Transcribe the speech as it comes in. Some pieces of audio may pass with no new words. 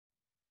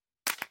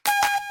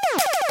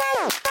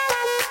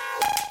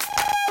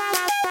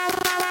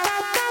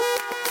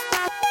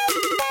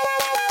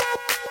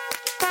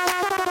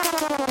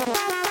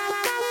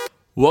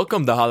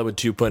Welcome to Hollywood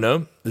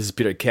 2.0. This is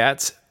Peter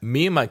Katz.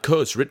 Me and my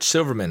co-host Rich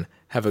Silverman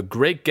have a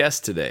great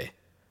guest today.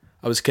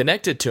 I was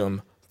connected to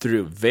him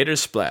through Vader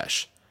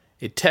Splash,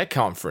 a tech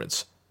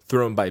conference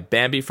thrown by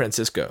Bambi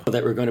Francisco.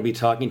 That we're going to be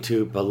talking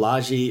to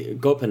Balaji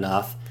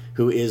Gopinath,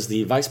 who is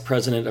the Vice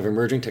President of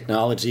Emerging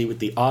Technology with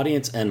the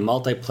Audience and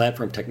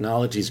Multi-Platform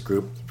Technologies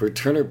Group for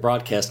Turner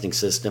Broadcasting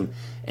System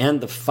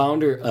and the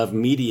founder of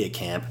Media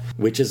Camp,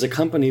 which is a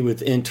company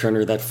within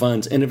Turner that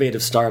funds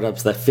innovative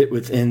startups that fit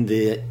within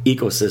the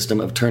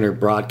ecosystem of Turner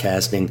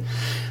Broadcasting.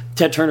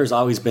 Ted Turner's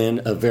always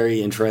been a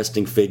very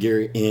interesting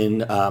figure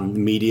in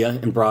media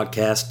and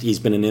broadcast. He's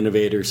been an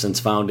innovator since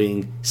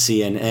founding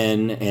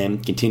CNN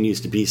and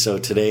continues to be so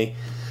today.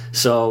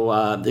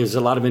 So there's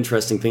a lot of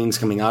interesting things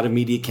coming out of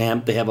Media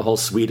Camp. They have a whole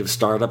suite of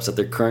startups that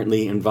they're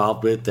currently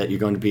involved with that you're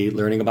going to be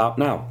learning about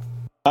now.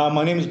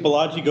 My name is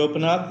Balaji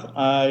Gopinath.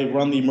 I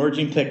run the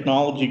Emerging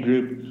Technology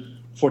Group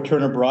for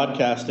Turner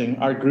Broadcasting.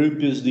 Our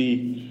group is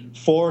the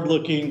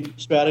forward-looking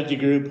strategy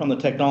group on the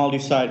technology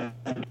side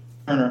for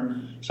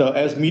Turner. So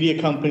as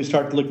media companies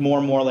start to look more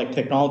and more like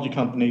technology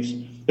companies,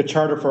 the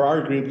charter for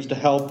our group is to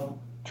help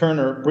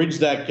Turner bridge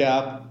that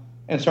gap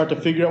and start to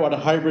figure out what a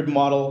hybrid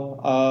model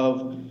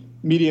of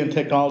media and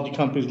technology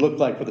companies look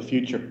like for the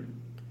future.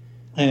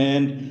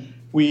 And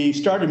we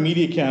started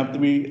Media Camp.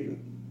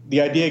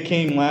 The idea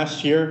came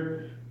last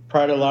year,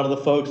 prior to a lot of the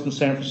folks in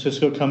San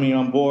Francisco coming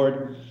on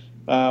board,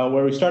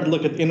 where we started to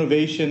look at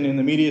innovation in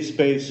the media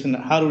space and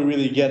how do we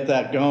really get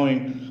that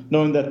going,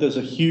 knowing that there's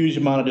a huge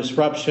amount of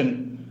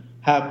disruption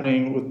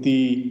happening with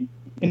the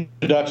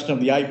introduction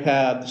of the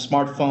iPad, the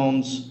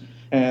smartphones,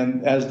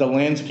 and as the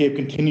landscape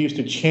continues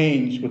to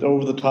change with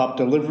over-the-top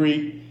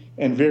delivery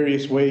and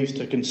various ways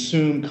to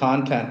consume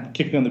content,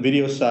 particularly on the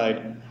video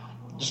side.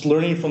 Just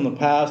learning from the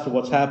past of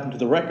what's happened to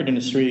the record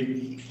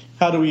industry,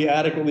 how do we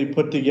adequately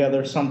put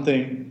together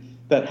something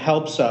that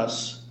helps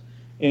us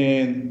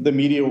in the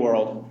media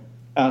world?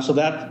 So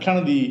that's kind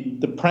of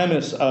the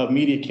premise of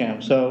Media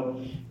Camp. So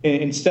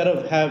instead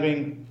of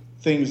having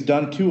things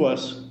done to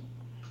us,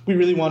 we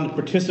really wanted to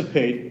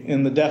participate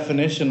in the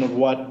definition of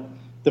what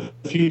the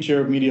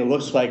future of media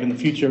looks like and the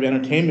future of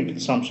entertainment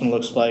consumption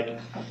looks like,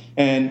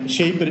 and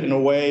shape it in a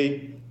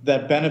way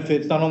that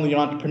benefits not only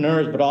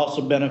entrepreneurs but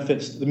also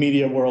benefits the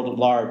media world at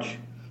large.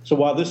 So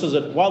while this is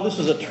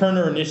a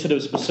Turner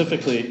initiative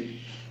specifically,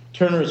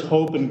 Turner's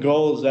hope and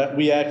goal is that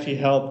we actually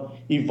help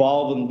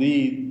evolve and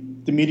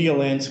lead the media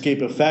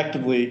landscape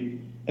effectively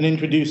and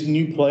introduce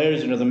new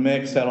players into the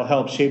mix that'll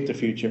help shape the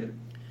future.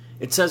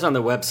 It says on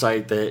the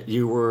website that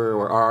you were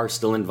or are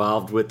still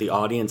involved with the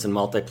Audience and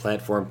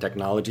Multi-Platform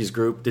Technologies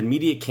Group. Did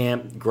Media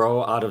Camp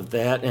grow out of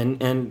that?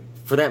 And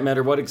for that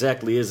matter, what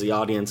exactly is the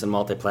Audience and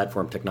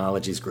Multi-Platform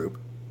Technologies Group?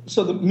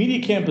 So the Media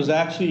Camp is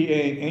actually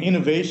an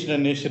innovation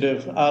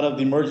initiative out of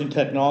the Emerging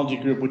Technology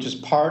Group, which is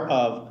part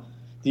of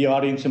the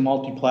Audience and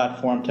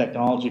Multi-Platform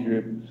Technology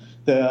Group.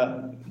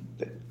 The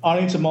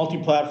Audience and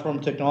Multi-Platform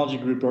Technology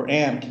Group, or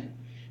AMT,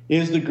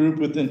 is the group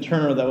within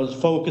Turner that was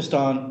focused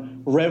on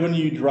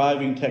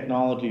revenue-driving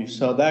technology.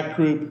 So that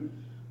group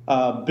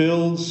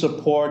builds,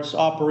 supports,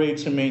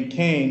 operates, and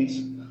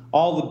maintains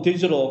all the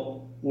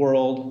digital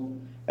world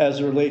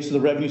as it relates to the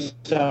revenue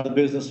side of the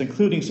business,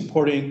 including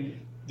supporting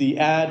the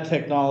ad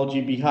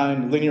technology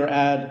behind linear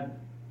ad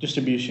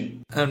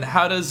distribution. And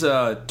how does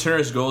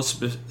Turner's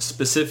goals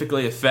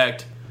specifically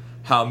affect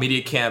how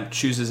Media Camp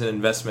chooses an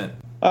investment?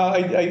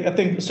 I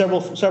think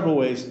several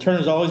ways.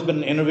 Turner's always been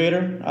an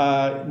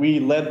innovator. We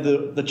led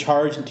the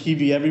charge in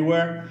TV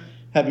Everywhere,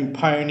 having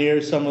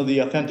pioneered some of the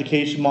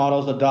authentication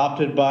models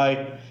adopted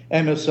by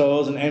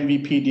MSOs and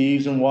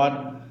MVPDs and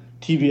what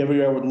TV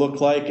Everywhere would look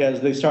like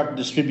as they start to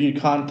distribute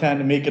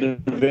content and make it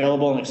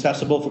available and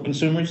accessible for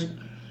consumers.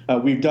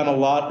 We've done a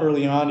lot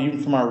early on,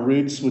 even from our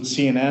roots with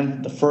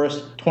CNN, the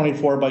first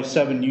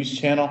 24/7 news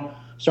channel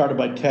started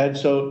by Ted.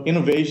 So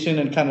innovation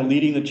and kind of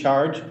leading the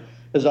charge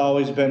has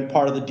always been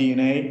part of the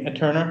DNA at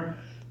Turner.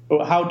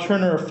 But how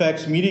Turner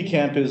affects Media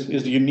Camp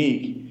is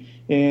unique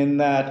in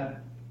that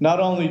not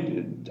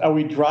only are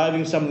we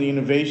driving some of the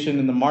innovation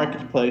in the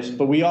marketplace,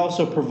 but we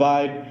also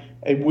provide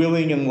a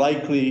willing and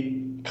likely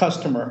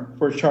customer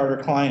for a charter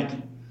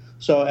client.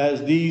 So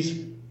as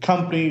these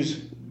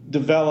companies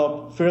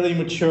develop fairly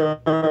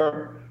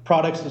mature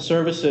products and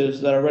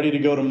services that are ready to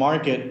go to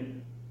market,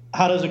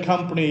 how does a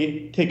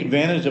company take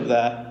advantage of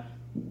that?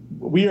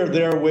 We are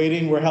there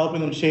waiting, we're helping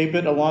them shape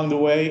it along the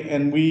way,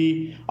 and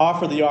we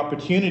offer the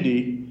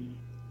opportunity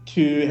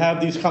to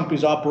have these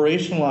companies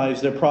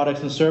operationalize their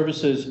products and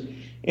services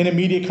in a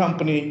media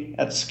company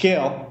at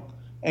scale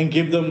and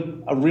give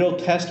them a real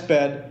test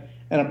bed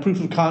and a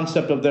proof of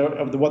concept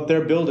of what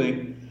they're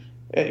building.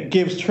 It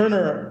gives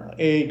Turner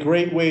a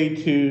great way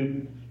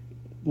to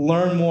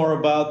learn more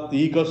about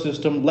the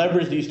ecosystem,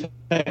 leverage these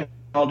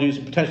technologies,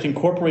 and potentially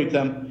incorporate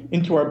them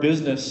into our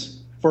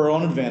business for our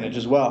own advantage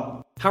as well.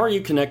 How are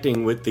you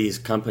connecting with these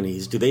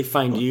companies? Do they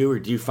find you, or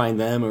do you find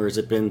them, or has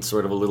it been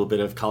sort of a little bit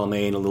of column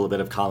A and a little bit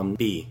of column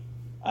B?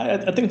 I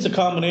think it's a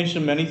combination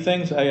of many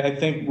things. I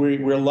think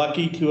we're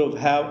lucky to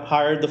have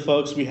hired the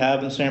folks we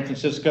have in San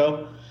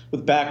Francisco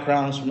with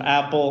backgrounds from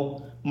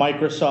Apple,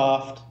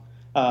 Microsoft,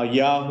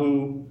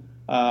 Yahoo,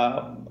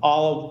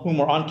 all of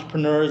whom are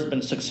entrepreneurs,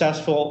 been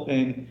successful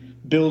in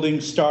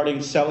building,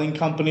 starting, selling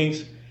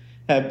companies,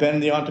 have been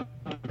in the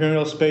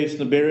entrepreneurial space in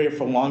the Bay Area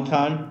for a long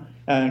time,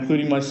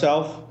 including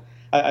myself.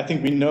 I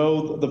think we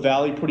know the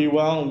Valley pretty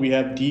well, and we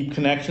have deep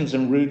connections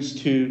and roots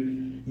to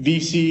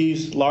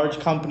VCs, large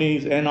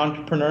companies, and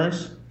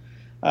entrepreneurs.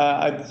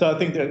 So I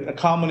think that a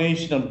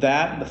combination of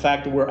that, the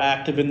fact that we're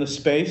active in the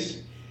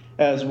space,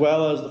 as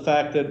well as the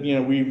fact that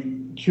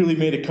we've truly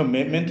made a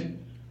commitment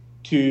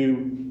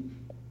to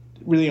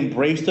really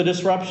embrace the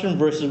disruption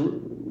versus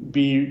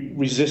be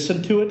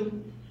resistant to it.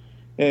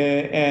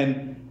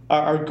 And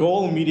our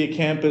goal in Media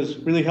Camp is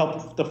really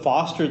help to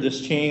foster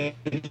this change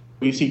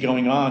we see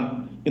going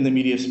on in the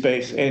media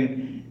space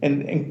and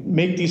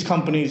make these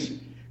companies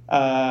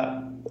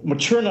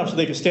mature enough so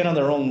they can stand on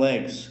their own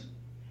legs.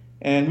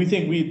 And we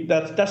think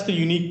that's the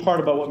unique part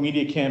about what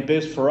Media Camp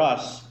is for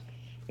us,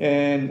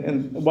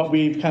 and what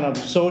we've kind of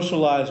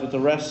socialized with the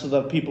rest of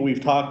the people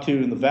we've talked to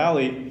in the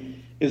Valley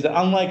is that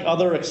unlike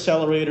other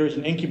accelerators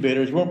and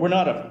incubators, we're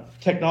not a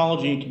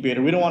technology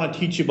incubator. We don't want to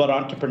teach you about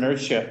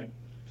entrepreneurship,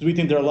 because we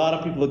think there are a lot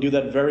of people that do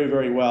that very,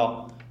 very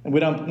well, and we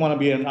don't want to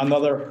be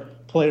another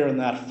player in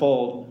that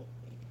fold.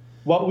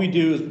 What we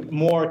do is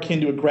more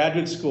akin to a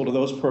graduate school to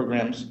those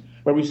programs,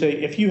 where we say,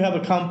 if you have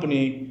a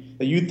company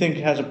that you think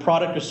has a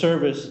product or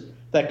service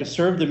that could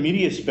serve the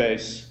media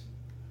space,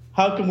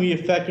 how can we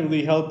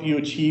effectively help you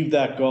achieve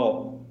that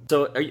goal?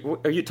 So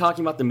are you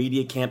talking about the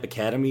Media Camp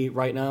Academy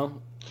right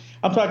now?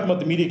 I'm talking about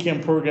the Media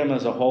Camp program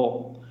as a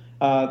whole.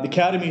 The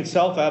Academy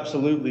itself,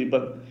 absolutely,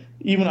 but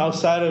even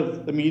outside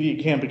of the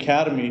Media Camp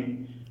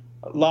Academy,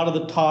 a lot of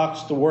the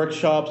talks, the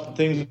workshops, the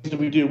things that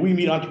we do, we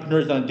meet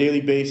entrepreneurs on a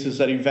daily basis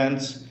at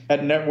events,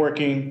 at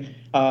networking,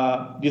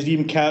 just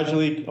even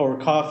casually, over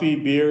coffee,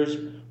 beers,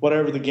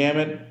 whatever the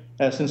gamut.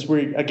 Since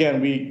we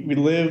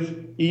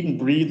live, eat, and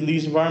breathe in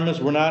these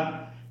environments, we're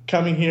not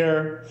coming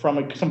here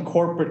from some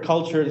corporate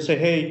culture and say,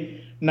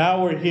 hey,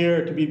 now we're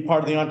here to be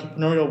part of the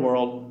entrepreneurial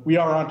world. We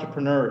are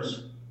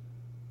entrepreneurs.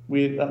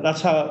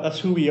 That's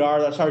who we are.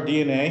 That's our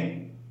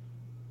DNA.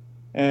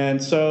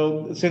 And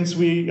so since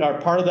we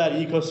are part of that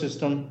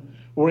ecosystem,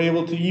 we're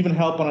able to even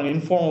help on an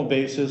informal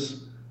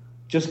basis,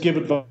 just give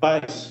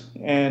advice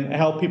and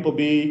help people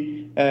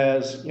be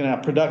as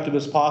productive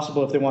as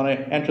possible if they want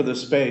to enter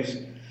this space.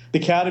 The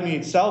Academy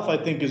itself, I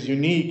think, is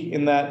unique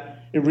in that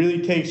it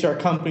really takes our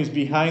companies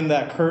behind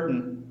that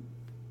curtain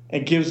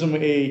and gives them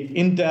a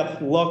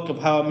in-depth look of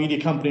how a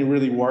media company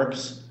really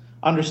works,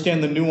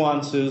 understand the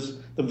nuances,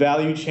 the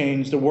value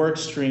chains, the work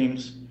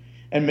streams,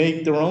 and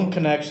make their own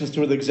connections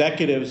to the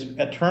executives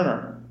at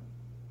Turner.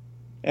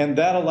 And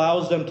that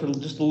allows them to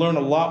just learn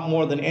a lot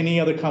more than any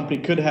other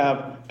company could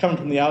have coming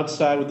from the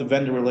outside with the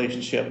vendor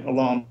relationship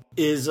alone.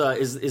 Is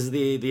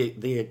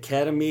the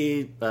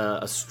Academy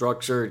a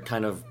structured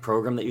kind of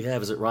program that you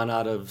have? Is it run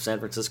out of San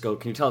Francisco?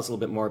 Can you tell us a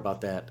little bit more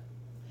about that?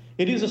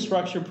 It is a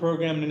structured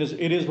program, and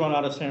it is run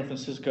out of San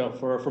Francisco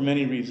for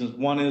many reasons.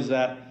 One is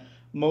that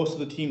most of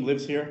the team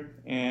lives here,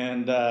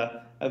 and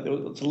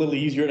it's a little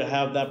easier to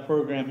have that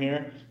program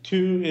here.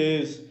 Two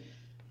is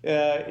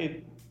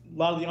a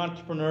lot of the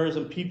entrepreneurs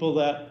and people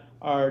that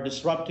are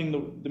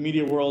disrupting the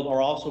media world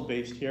are also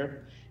based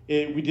here.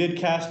 We did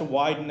cast a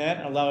wide net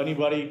and allow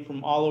anybody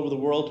from all over the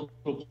world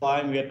to apply,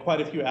 and we had quite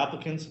a few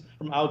applicants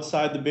from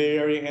outside the Bay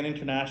Area and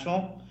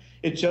international.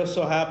 It just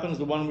so happens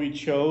the one we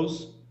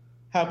chose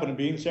happened to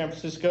be in San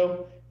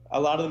Francisco. A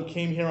lot of them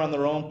came here on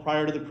their own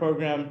prior to the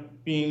program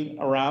being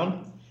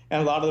around,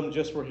 and a lot of them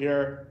just were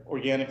here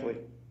organically.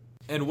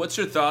 And what's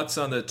your thoughts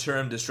on the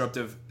term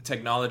disruptive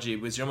technology,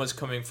 which you're almost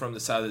coming from the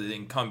side of the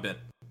incumbent?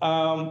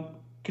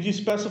 Could you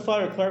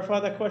specify or clarify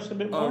that question a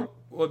bit more?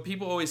 Well,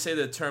 people always say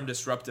the term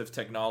disruptive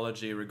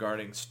technology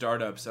regarding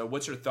startups.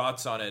 What's your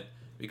thoughts on it?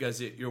 Because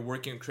you're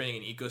working on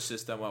creating an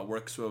ecosystem that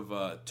works with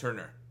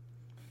Turner.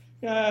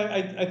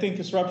 Yeah, I think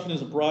disruption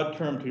is a broad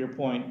term to your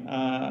point.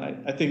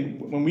 I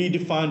think when we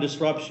define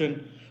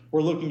disruption,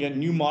 we're looking at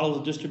new models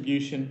of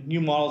distribution,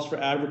 new models for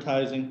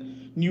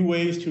advertising, new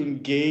ways to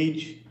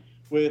engage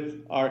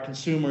with our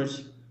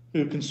consumers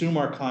who consume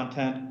our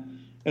content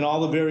and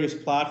all the various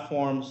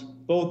platforms,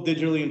 both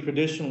digitally and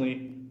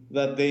traditionally,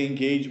 that they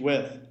engage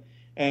with.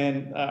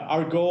 And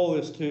our goal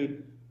is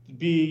to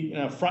be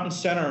front and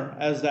center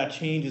as that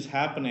change is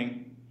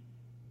happening,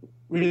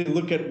 really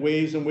look at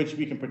ways in which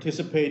we can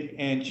participate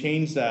and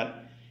change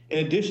that.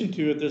 In addition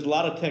to it, there's a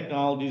lot of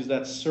technologies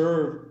that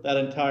serve that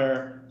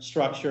entire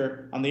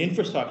structure on the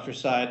infrastructure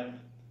side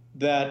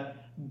that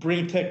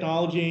bring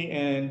technology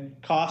and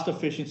cost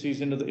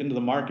efficiencies into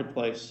the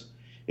marketplace.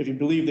 If you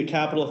believe the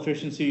capital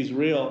efficiency is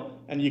real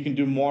and you can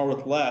do more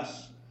with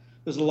less,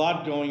 there's a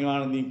lot going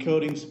on in the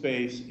encoding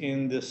space,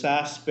 in the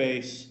SaaS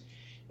space,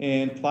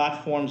 and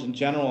platforms in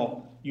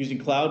general using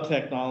cloud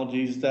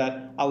technologies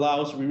that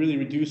allow us to really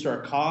reduce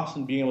our costs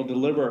and being able to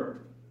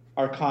deliver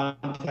our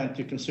content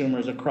to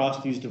consumers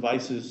across these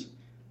devices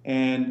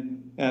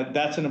And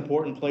that's an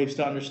important place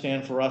to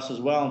understand for us as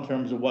well in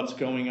terms of what's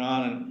going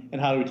on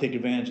and how do we take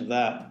advantage of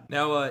that.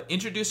 Now,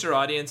 introduce our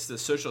audience to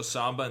Social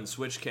Samba and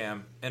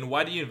SwitchCam, and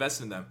why do you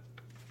invest in them?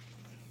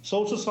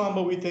 Social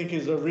Samba, we think,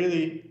 is a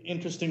really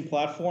interesting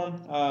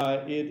platform.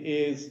 It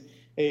is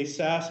a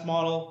SaaS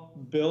model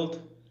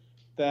built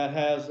that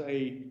has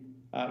a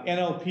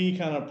NLP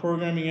kind of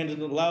programming engine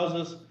that allows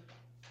us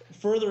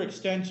further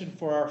extension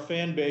for our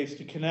fan base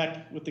to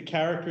connect with the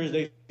characters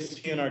they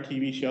see in our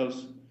TV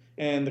shows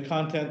and the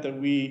content that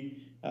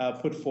we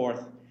put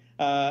forth.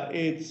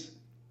 It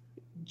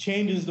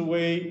changes the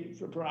way,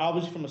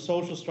 obviously from a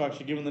social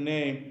structure, given the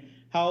name,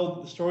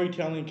 how the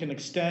storytelling can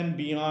extend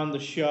beyond the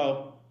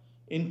show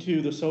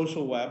into the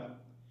social web,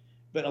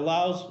 but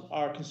allows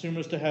our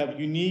consumers to have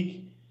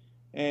unique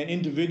and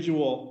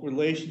individual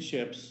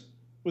relationships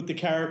with the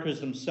characters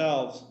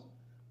themselves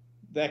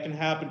that can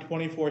happen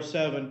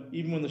 24/7,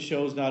 even when the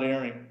show is not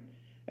airing.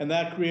 And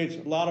that creates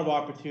a lot of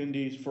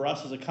opportunities for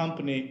us as a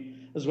company,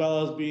 as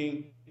well as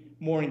being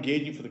more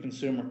engaging for the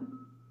consumer.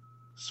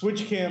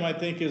 SwitchCam, I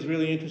think, is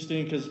really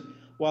interesting because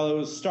while it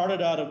was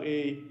started out of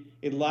a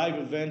live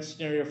event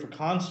scenario for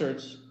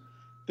concerts,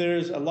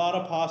 there's a lot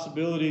of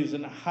possibilities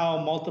in how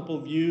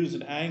multiple views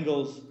and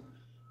angles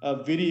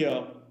of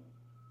video,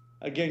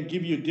 again,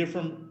 give you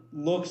different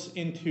looks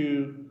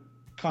into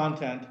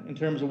content in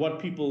terms of what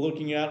people are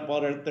looking at,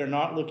 what they're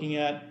not looking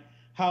at,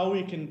 how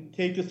we can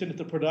take this into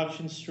the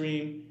production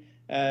stream,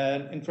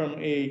 and from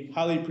a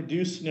highly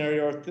produced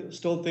scenario,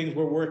 still things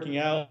we're working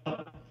out.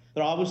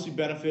 There obviously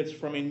benefits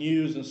from a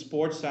news and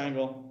sports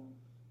angle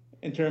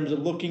in terms of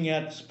looking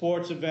at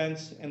sports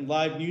events and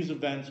live news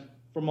events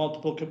from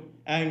multiple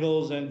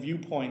angles and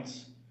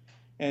viewpoints,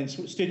 and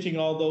stitching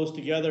all those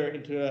together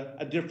into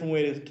a different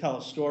way to tell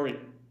a story.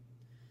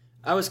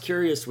 I was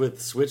curious with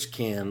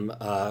SwitchCam,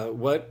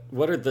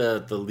 what are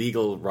the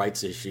legal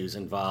rights issues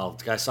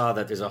involved? I saw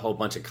that there's a whole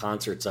bunch of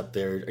concerts up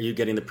there. Are you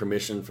getting the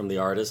permission from the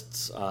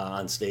artists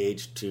on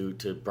stage to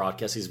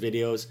broadcast these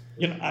videos?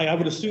 I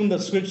would assume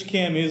that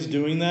SwitchCam is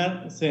doing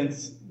that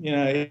since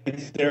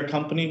it's their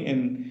company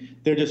and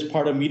they're just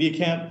part of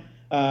MediaCamp.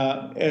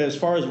 As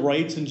far as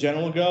rights in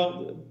general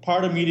go,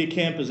 part of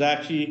MediaCamp is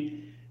actually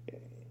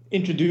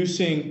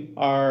introducing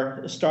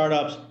our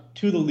startups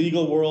to the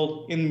legal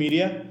world in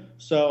media.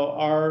 So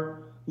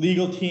our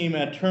legal team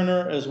at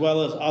Turner, as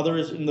well as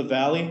others in the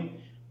Valley,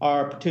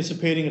 are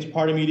participating as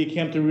part of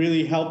MediaCamp to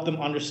really help them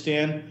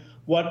understand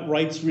what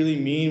rights really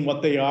mean,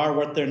 what they are,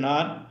 what they're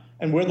not,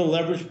 and where the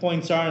leverage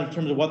points are in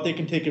terms of what they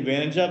can take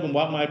advantage of and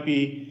what might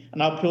be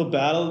an uphill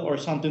battle or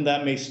something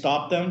that may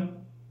stop them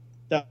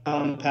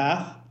down the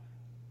path.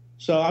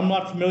 So I'm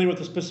not familiar with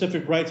the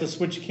specific rights that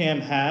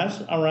SwitchCam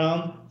has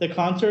around the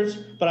concerts,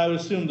 but I would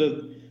assume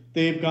that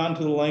they've gone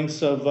to the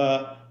lengths of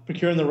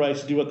procuring the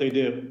rights to do what they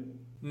do.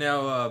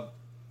 Now,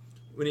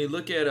 when you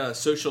look at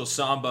Social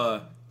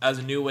Samba as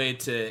a new way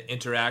to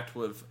interact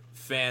with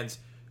fans,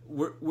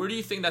 where do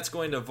you think that's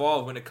going to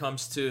evolve when it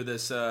comes to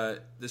this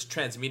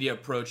transmedia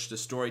approach to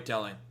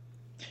storytelling?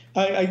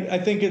 I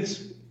think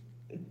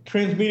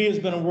transmedia has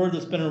been a word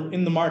that's been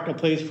in the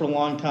marketplace for a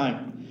long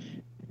time,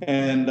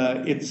 and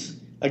it's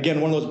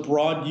again one of those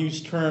broad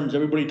use terms.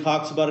 Everybody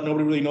talks about it,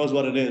 nobody really knows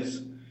what it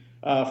is.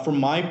 From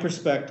my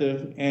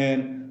perspective,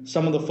 and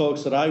some of the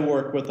folks that I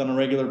work with on a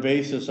regular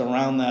basis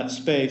around that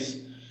space,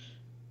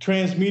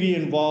 transmedia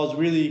involves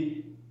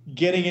really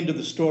getting into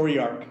the story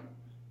arc.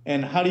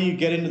 And how do you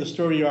get into the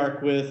story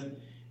arc with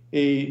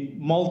a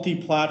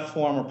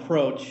multi-platform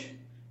approach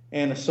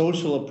and a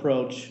social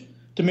approach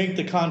to make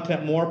the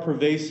content more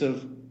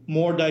pervasive,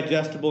 more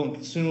digestible and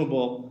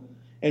consumable,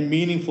 and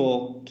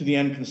meaningful to the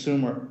end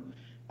consumer?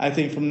 I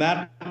think from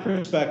that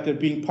perspective,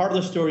 being part of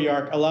the story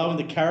arc, allowing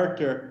the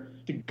character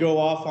to go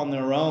off on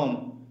their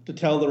own, to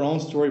tell their own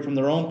story from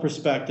their own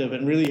perspective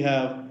and really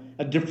have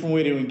a different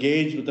way to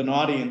engage with an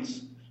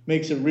audience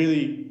makes it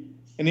really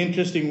an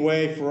interesting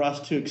way for us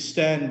to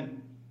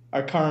extend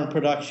our current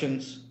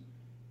productions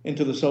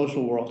into the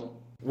social world.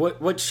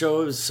 What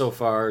shows so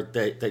far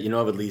that you know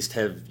of at least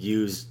have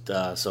used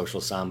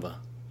Social Samba?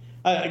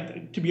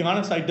 To be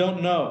honest, I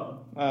don't know.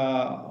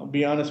 I'll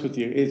be honest with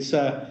you. It's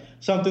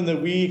something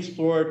that we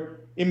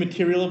explored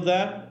immaterial of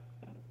that.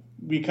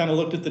 We kind of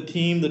looked at the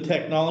team, the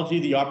technology,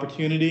 the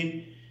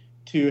opportunity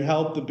to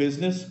help the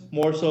business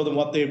more so than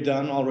what they've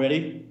done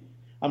already.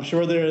 I'm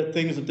sure there are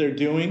things that they're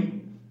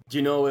doing. Do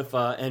you know if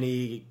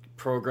any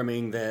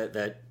programming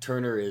that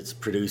Turner is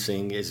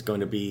producing is going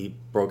to be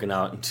broken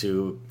out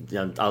into,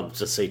 I'll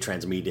just say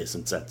transmedia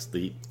since that's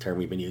the term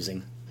we've been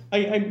using?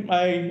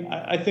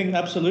 I think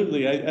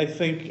absolutely. I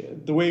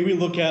think the way we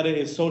look at it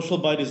is social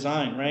by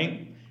design,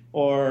 right?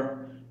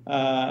 Or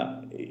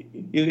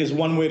it is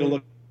one way to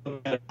look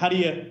at it. How do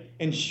you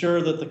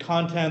ensure that the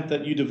content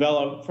that you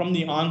develop from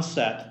the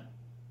onset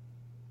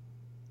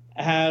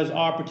has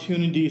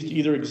opportunities to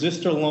either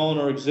exist alone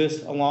or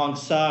exist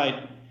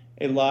alongside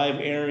a live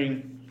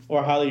airing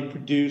or highly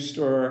produced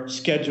or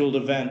scheduled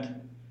event?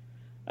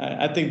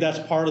 I think that's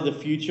part of the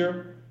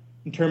future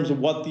in terms of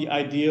what the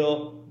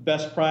ideal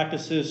best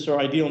practices or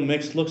ideal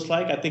mix looks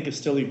like. I think it's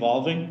still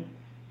evolving.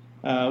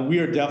 We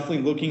are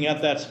definitely looking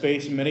at that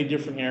space in many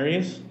different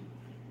areas,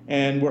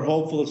 and we're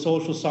hopeful that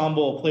Social Samba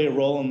will play a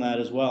role in that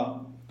as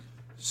well.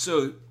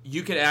 So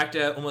you could act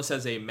almost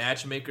as a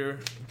matchmaker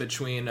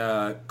between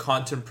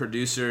content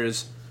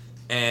producers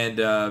and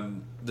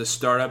the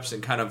startups,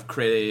 and kind of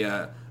create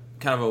a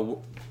kind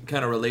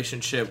of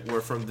relationship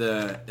where from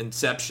the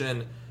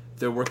inception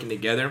they're working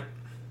together.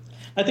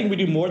 I think we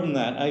do more than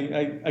that.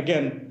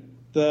 Again,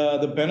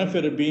 the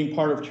benefit of being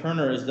part of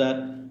Turner is that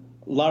a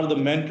lot of the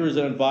mentors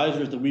and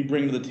advisors that we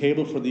bring to the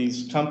table for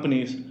these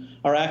companies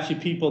are actually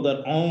people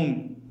that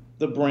own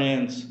the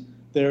brands.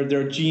 They're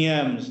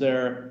GMs,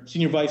 they're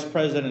senior vice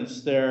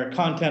presidents, they're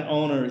content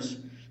owners.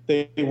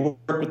 They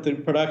work with the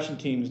production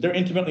teams. They're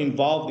intimately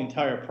involved in the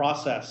entire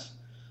process.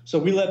 So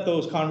we let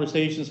those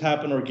conversations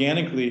happen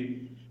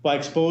organically by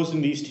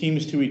exposing these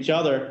teams to each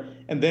other,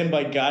 and then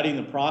by guiding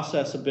the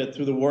process a bit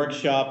through the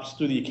workshops,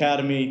 through the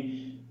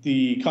academy,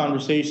 the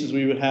conversations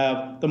we would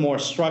have, the more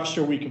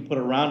structure we can put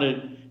around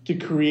it to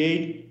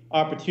create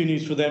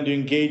opportunities for them to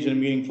engage in a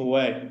meaningful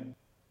way.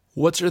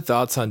 What's your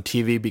thoughts on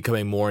TV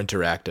becoming more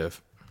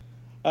interactive?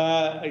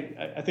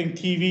 I think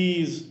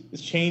TV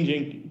is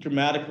changing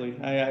dramatically.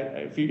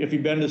 If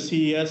you've been to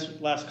CES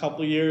last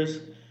couple of years,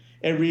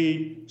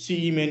 every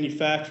CE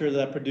manufacturer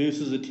that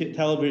produces a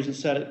television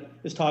set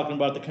is talking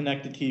about the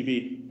connected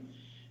TV.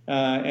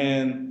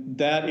 And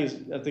that is,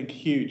 I think,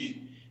 huge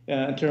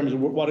in terms of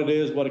what it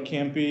is, what it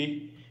can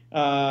be.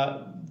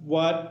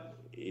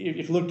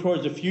 If you look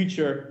towards the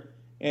future,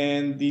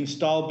 and the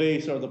install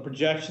base or the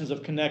projections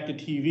of connected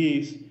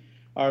TVs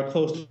are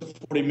close to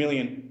 40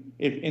 million.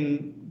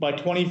 By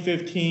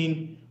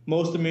 2015,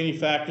 most of the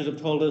manufacturers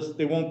have told us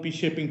they won't be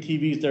shipping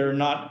TVs that are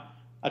not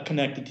a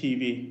connected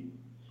TV.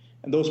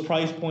 And those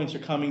price points are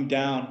coming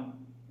down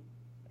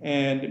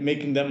and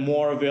making them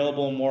more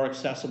available and more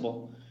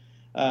accessible.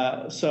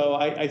 So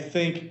I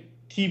think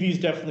TV is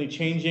definitely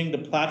changing. The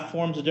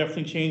platforms are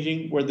definitely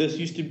changing. Where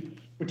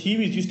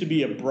TVs used to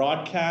be a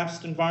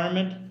broadcast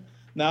environment,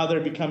 now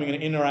they're becoming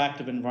an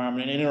interactive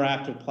environment, an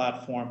interactive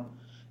platform.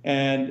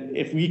 And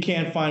if we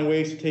can't find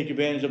ways to take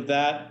advantage of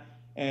that,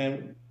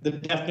 and the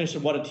definition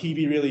of what a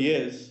TV really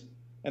is,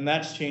 and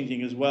that's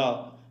changing as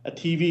well. A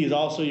TV is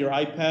also your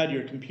iPad,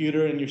 your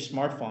computer, and your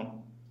smartphone.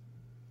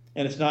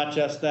 And it's not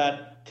just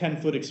that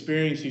 10-foot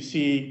experience you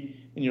see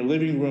in your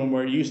living room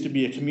where it used to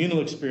be a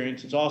communal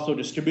experience. It's also a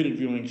distributed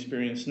viewing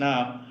experience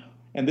now.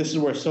 And this is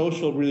where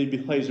social really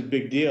plays a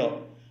big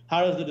deal.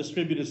 How does the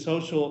distributed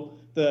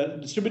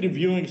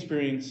viewing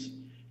experience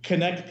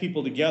connect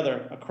people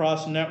together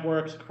across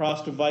networks,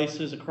 across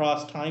devices,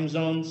 across time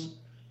zones,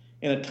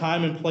 in a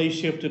time and place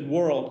shifted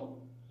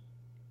world?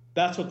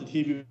 That's what the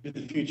TV of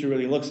the future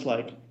really looks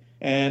like.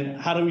 And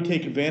how do we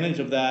take advantage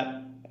of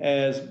that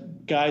as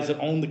guys that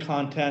own the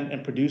content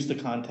and produce the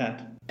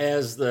content?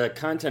 As the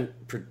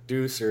content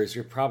producers,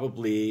 you're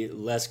probably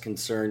less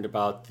concerned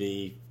about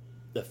the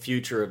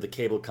future of the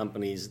cable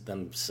companies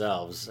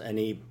themselves.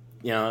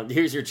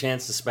 Here's your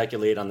chance to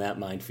speculate on that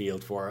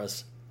minefield for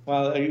us.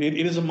 Well, it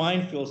is a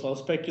minefield, so I'll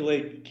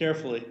speculate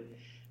carefully.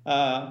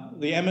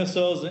 The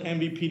MSOs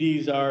and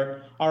MVPDs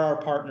are our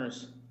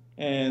partners,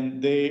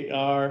 and they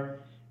are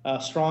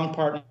strong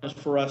partners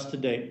for us to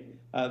date.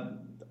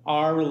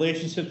 Our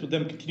relationships with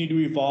them continue to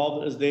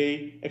evolve as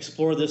they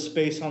explore this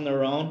space on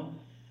their own.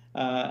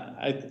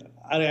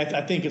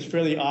 I think it's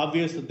fairly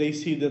obvious that they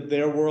see that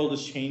their world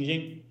is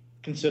changing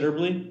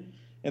considerably,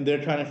 and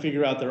they're trying to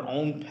figure out their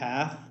own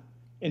path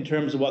in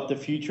terms of what the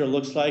future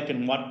looks like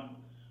and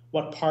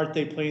what part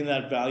they play in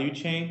that value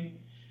chain.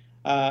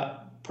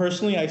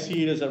 Personally, I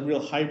see it as a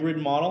real hybrid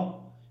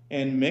model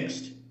and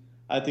mixed.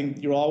 I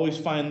think you'll always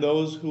find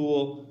those who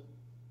will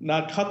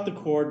not cut the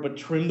cord, but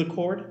trim the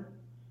cord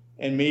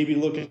and maybe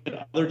look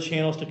at other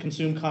channels to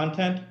consume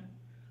content.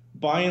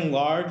 By and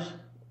large,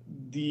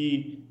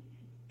 the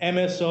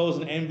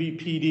MSOs and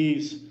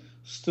MVPDs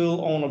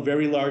still own a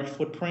very large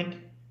footprint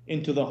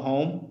into the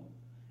home,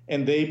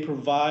 and they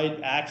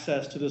provide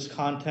access to this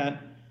content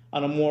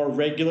on a more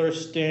regular,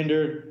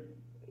 standard,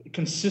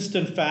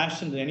 consistent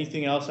fashion than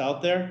anything else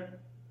out there.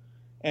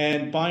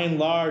 And by and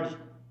large,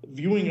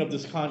 viewing of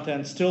this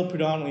content still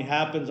predominantly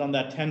happens on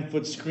that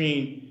 10-foot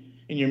screen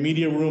in your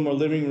media room or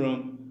living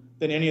room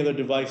than any other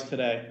device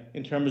today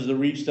in terms of the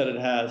reach that it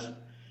has.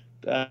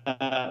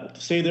 To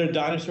say they're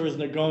dinosaurs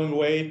and they're going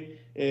away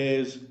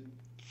is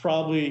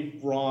probably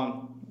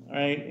wrong,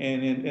 right?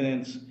 And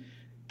it's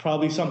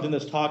probably something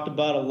that's talked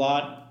about a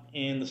lot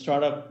in the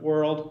startup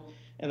world,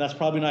 and that's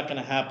probably not going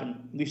to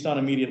happen, at least not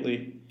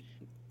immediately.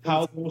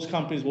 How those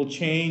companies will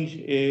change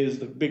is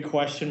the big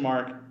question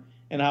mark,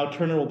 and how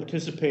Turner will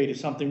participate is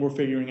something we're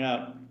figuring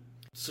out.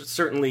 So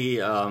certainly,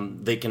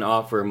 they can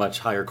offer much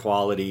higher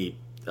quality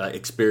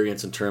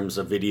experience in terms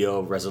of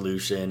video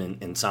resolution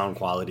and sound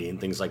quality and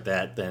things like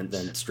that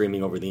than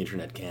streaming over the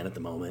internet can at the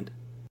moment.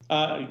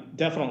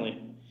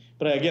 Definitely.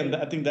 But again,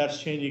 I think that's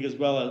changing as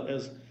well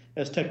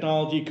as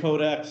technology,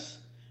 codecs,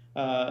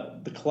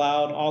 the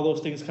cloud, all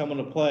those things come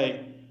into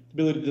play.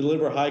 The ability to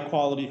deliver high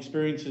quality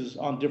experiences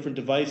on different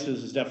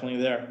devices is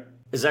definitely there.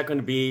 Is that going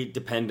to be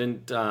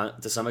dependent,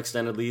 to some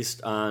extent at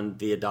least, on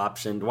the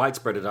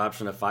widespread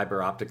adoption of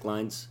fiber optic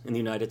lines in the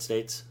United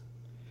States?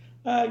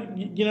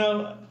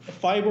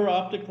 Fiber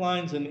optic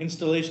lines and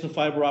installation of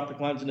fiber optic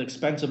lines is an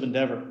expensive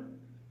endeavor.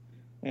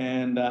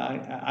 And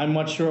I'm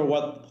not sure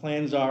what the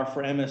plans are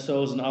for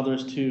MSOs and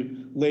others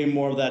to lay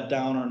more of that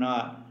down or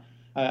not.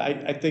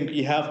 I think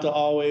you have to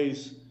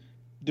always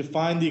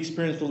define the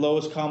experience for the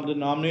lowest common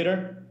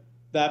denominator.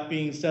 That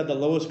being said, the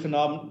lowest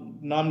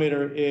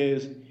denominator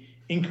is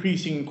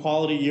increasing in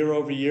quality year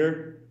over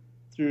year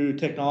through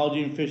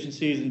technology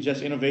efficiencies and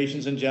just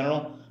innovations in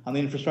general on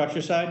the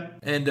infrastructure side.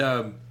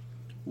 And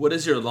what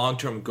is your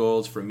long-term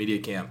goals for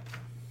MediaCamp?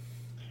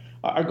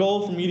 Our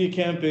goal for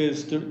MediaCamp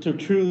is to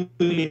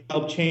truly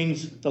help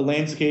change the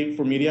landscape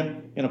for media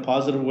in a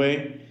positive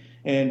way,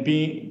 and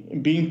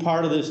being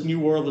part of this new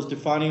world is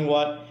defining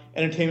what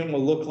entertainment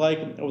will look like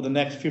over the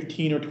next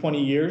 15 or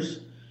 20 years.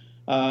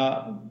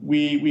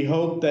 We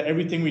hope that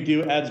everything we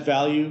do adds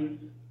value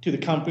to the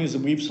companies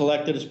that we've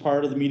selected as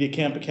part of the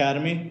MediaCamp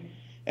Academy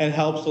and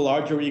helps the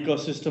larger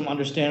ecosystem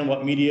understand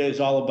what media is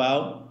all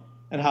about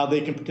and how they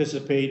can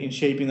participate in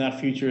shaping that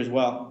future as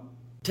well.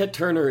 Ted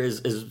Turner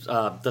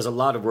does a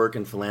lot of work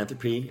in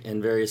philanthropy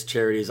and various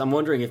charities. I'm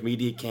wondering if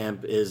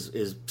MediaCamp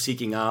is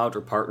seeking out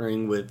or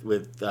partnering with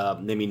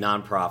maybe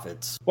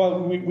nonprofits.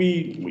 Well,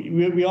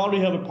 we already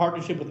have a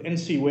partnership with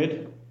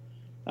NCWIT,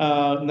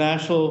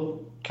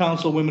 National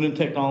Council of Women in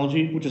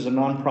Technology, which is a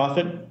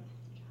nonprofit.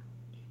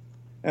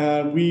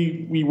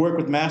 We work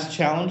with Mass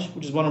Challenge,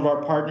 which is one of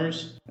our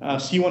partners.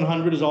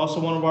 C100 is also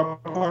one of our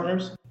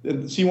partners.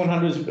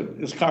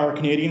 C100 is our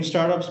Canadian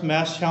startups.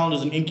 Mass Challenge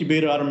is an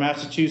incubator out of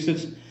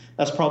Massachusetts.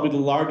 That's probably the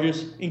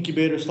largest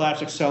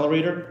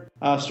incubator/accelerator.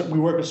 We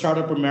work with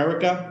Startup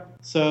America.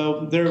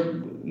 So they're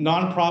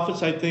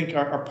nonprofits, I think,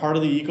 are part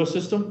of the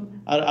ecosystem.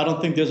 I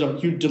don't think there's a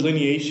huge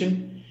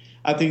delineation.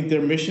 I think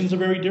their missions are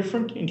very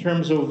different in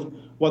terms of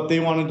what they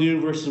want to do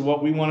versus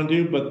what we want to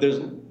do, but there's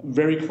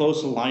very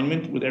close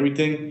alignment with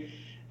everything.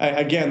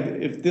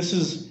 Again, if this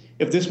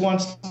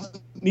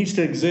needs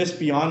to exist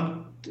beyond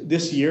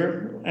this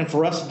year, and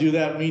for us to do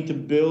that, we need to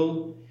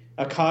build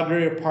a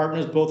cadre of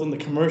partners both on the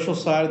commercial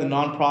side and the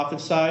nonprofit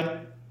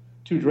side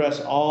to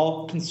address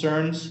all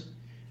concerns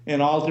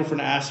and all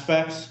different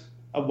aspects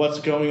of what's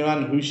going on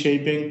and who's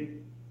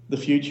shaping the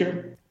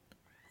future.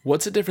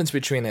 What's the difference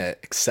between an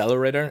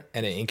accelerator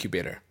and an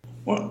incubator?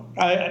 Well,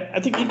 I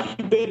think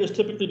incubator is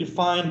typically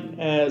defined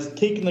as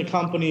taking the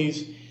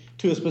companies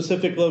to a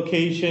specific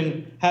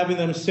location, having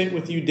them sit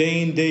with you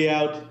day in, day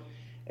out,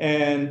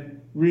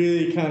 and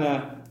really kind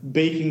of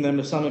baking them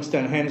to some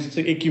extent, hence it's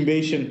an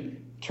incubation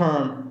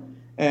term.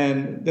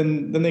 And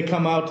then they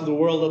come out to the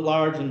world at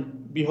large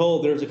and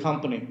behold, there's a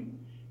company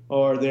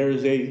or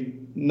there's a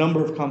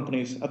number of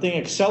companies. I think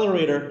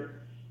accelerator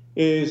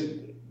is,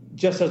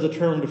 just as the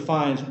term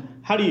defines,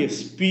 how do you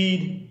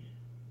speed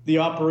the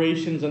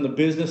operations and the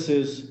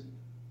businesses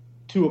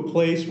to a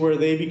place where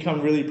they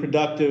become really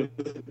productive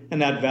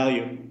and add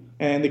value.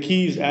 And the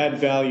key is add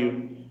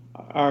value.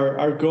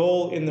 Our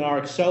goal in our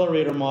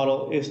accelerator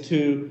model is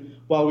to,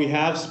 while we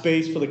have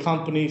space for the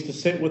companies to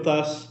sit with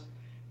us,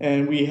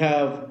 and we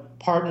have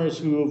partners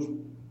who have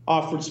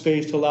offered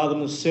space to allow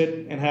them to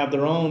sit and have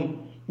their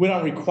own, we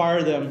don't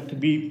require them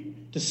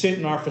to sit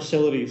in our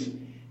facilities.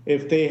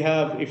 If they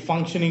have a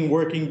functioning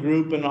working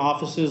group and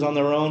offices on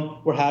their own,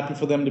 we're happy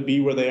for them to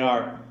be where they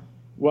are.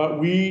 What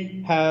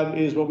we have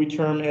is what we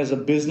term as a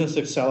business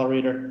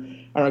accelerator.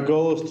 And our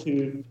goal is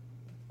to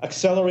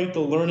accelerate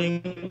the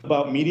learning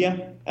about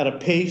media at a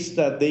pace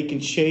that they can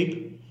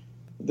shape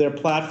their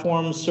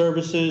platforms,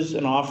 services,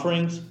 and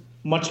offerings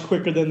much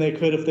quicker than they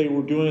could if they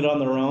were doing it on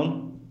their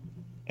own,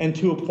 and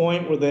to a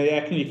point where they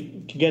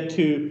actually can get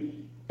to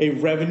a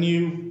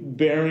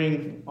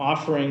revenue-bearing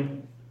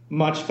offering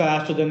much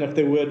faster than if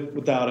they would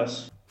without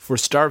us. For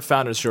startup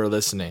founders who are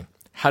listening,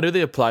 how do they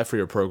apply for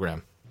your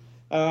program?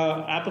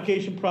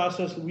 Application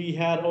process, we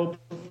had open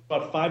for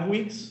about 5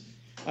 weeks.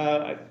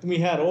 We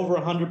had over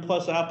 100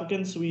 plus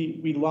applicants.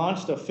 We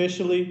launched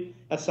officially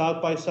at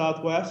South by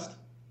Southwest.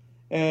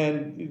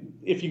 And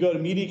if you go to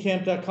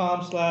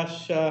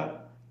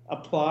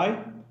mediacamp.com/apply,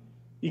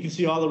 you can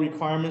see all the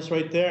requirements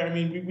right there. I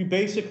mean, we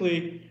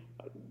basically,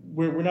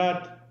 we're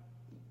not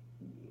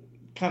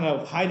kind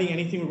of hiding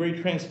anything. We're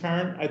very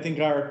transparent. I think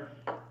our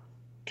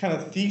kind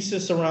of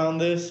thesis around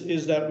this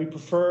is that we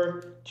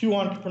prefer 2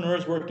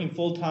 entrepreneurs working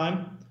full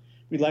time.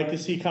 We'd like to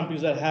see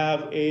companies that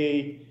have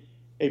a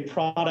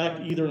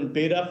product either in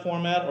beta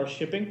format or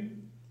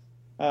shipping.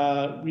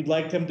 We'd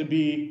like them to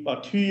be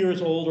about 2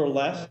 years old or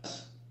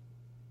less.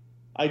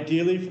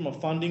 Ideally, from a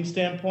funding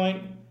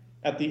standpoint,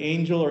 at the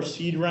angel or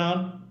seed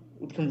round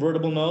with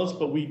convertible notes,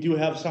 but we do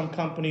have some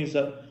companies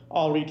that are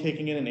already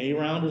taking in an A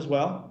round as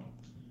well,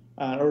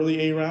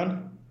 early A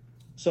round.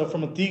 So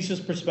from a thesis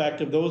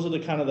perspective, those are the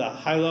kind of the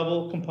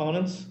high-level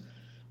components.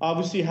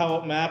 Obviously, how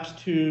it maps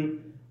to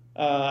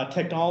a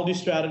technology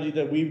strategy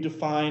that we've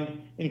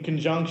defined in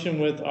conjunction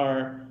with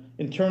our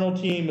internal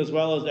team as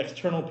well as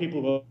external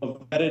people who have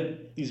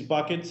vetted these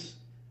buckets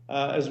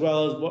as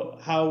well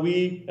as how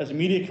we as a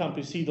media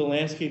company see the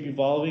landscape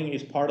evolving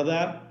is part of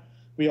that.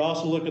 We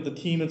also look at the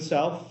team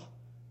itself.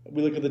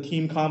 We look at the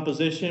team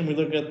composition. We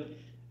look at,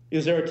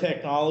 is there a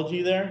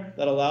technology there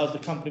that allows the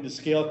company to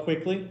scale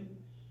quickly?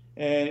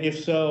 And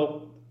if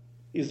so,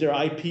 is there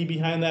IP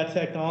behind that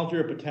technology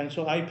or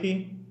potential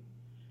IP?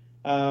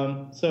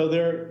 So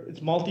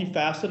it's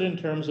multifaceted in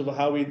terms of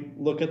how we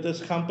look at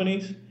this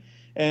companies.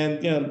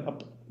 And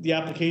the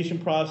application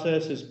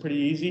process is pretty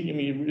easy. I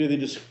mean, really the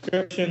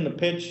description, the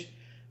pitch,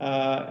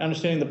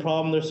 understanding the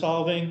problem they're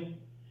solving,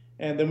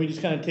 and then we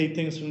just kind of take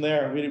things from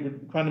there. We're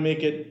trying to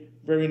make it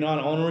very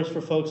non-onerous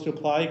for folks to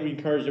apply. We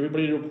encourage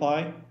everybody to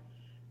apply.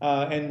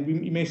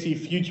 And you may see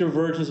future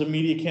versions of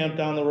Media Camp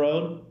down the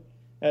road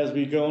as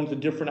we go into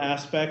different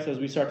aspects, as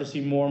we start to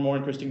see more and more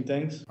interesting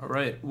things. All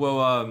right.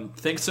 Well,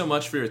 thanks so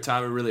much for your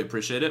time. We really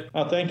appreciate it.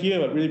 Thank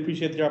you. I really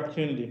appreciate the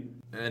opportunity.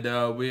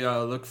 And we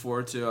look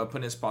forward to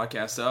putting this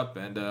podcast up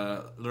and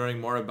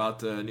learning more about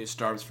the new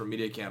startups for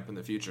Media Camp in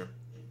the future.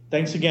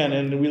 Thanks again,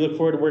 and we look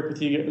forward to working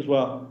with you as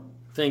well.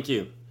 Thank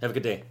you. Have a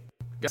good day.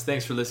 Guys,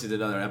 thanks for listening to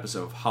another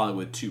episode of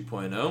Hollywood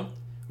 2.0.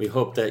 We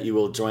hope that you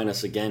will join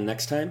us again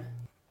next time.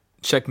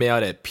 Check me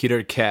out at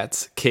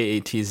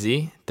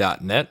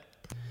peterkatz.net.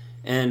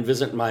 And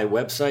visit my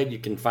website. You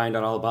can find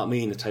out all about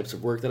me and the types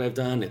of work that I've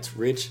done. It's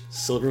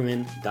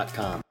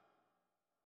richsilverman.com.